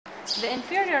the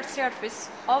inferior surface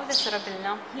of the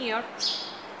cerebellum, here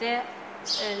the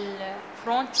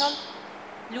frontal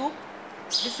loop,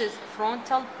 this is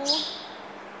frontal pool,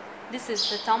 this is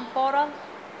the temporal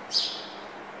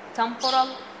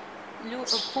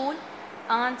pool,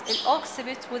 and the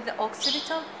occiput with the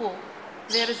occipital pool.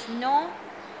 There is no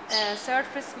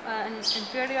surface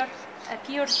inferior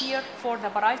appear here for the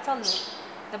parietal loop.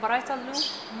 The parietal loop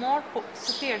more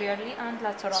superiorly and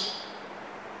laterally.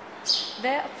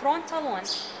 The frontal one,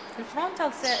 the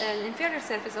inferior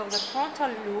surface of the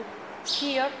frontal loop,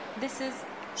 here this is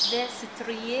the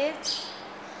striate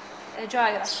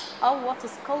gyrus, or what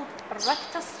is called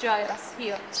rectus gyrus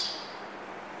here,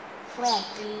 from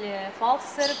the false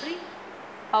cerebri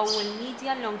or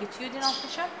medial longitudinal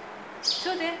fissure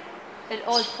to the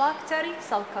olfactory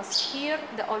sulcus. Here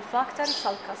the olfactory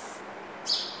sulcus.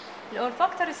 The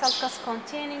olfactory sulcus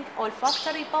containing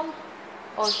olfactory bulb,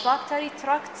 olfactory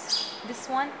tract, this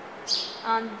one,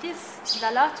 and this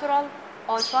the lateral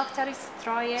olfactory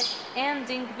striate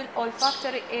ending with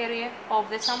olfactory area of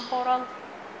the temporal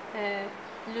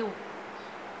loop.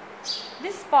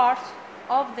 This part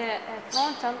of the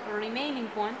frontal remaining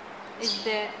one is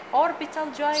the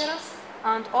orbital gyrus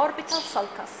and orbital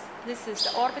sulcus. This is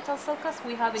the orbital sulcus.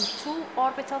 We have two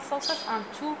orbital sulcus and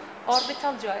two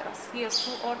orbital gyrus. Here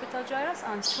 2 orbital gyrus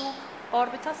and 2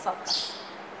 orbital sulcus.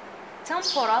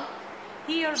 Temporal,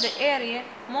 here the area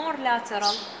more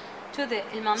lateral to the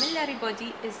mammillary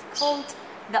body is called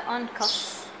the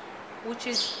uncus, which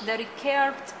is the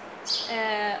recurved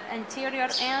anterior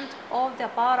end of the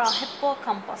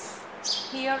parahippocampus.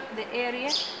 Here the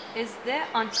area is the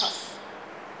uncus.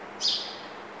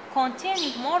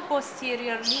 Containing more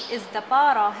posteriorly is the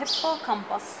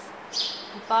parahippocampus.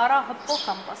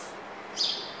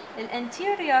 The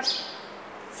anterior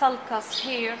sulcus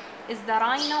here is the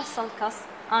rhinal sulcus,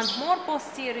 and more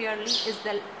posteriorly is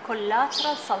the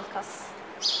collateral sulcus.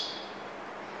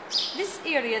 This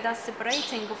area that's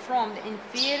separating from the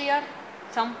inferior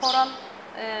temporal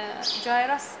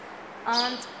gyrus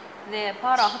and the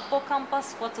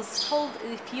parahippocampus, what is called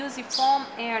the fusiform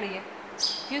area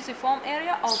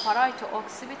or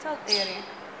parieto-occipital area,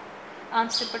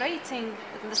 and separating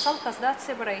the sulcus that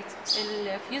separates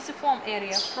the fusiform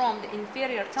area from the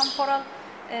inferior temporal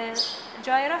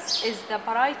gyrus is the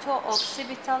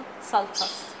parieto-occipital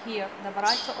sulcus. Here, the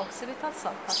parieto-occipital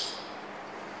sulcus.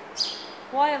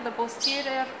 While the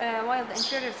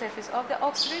inferior surface of the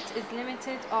occiput is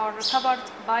limited or covered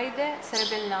by the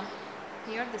cerebellum.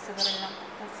 Here, the cerebellum.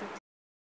 That's it.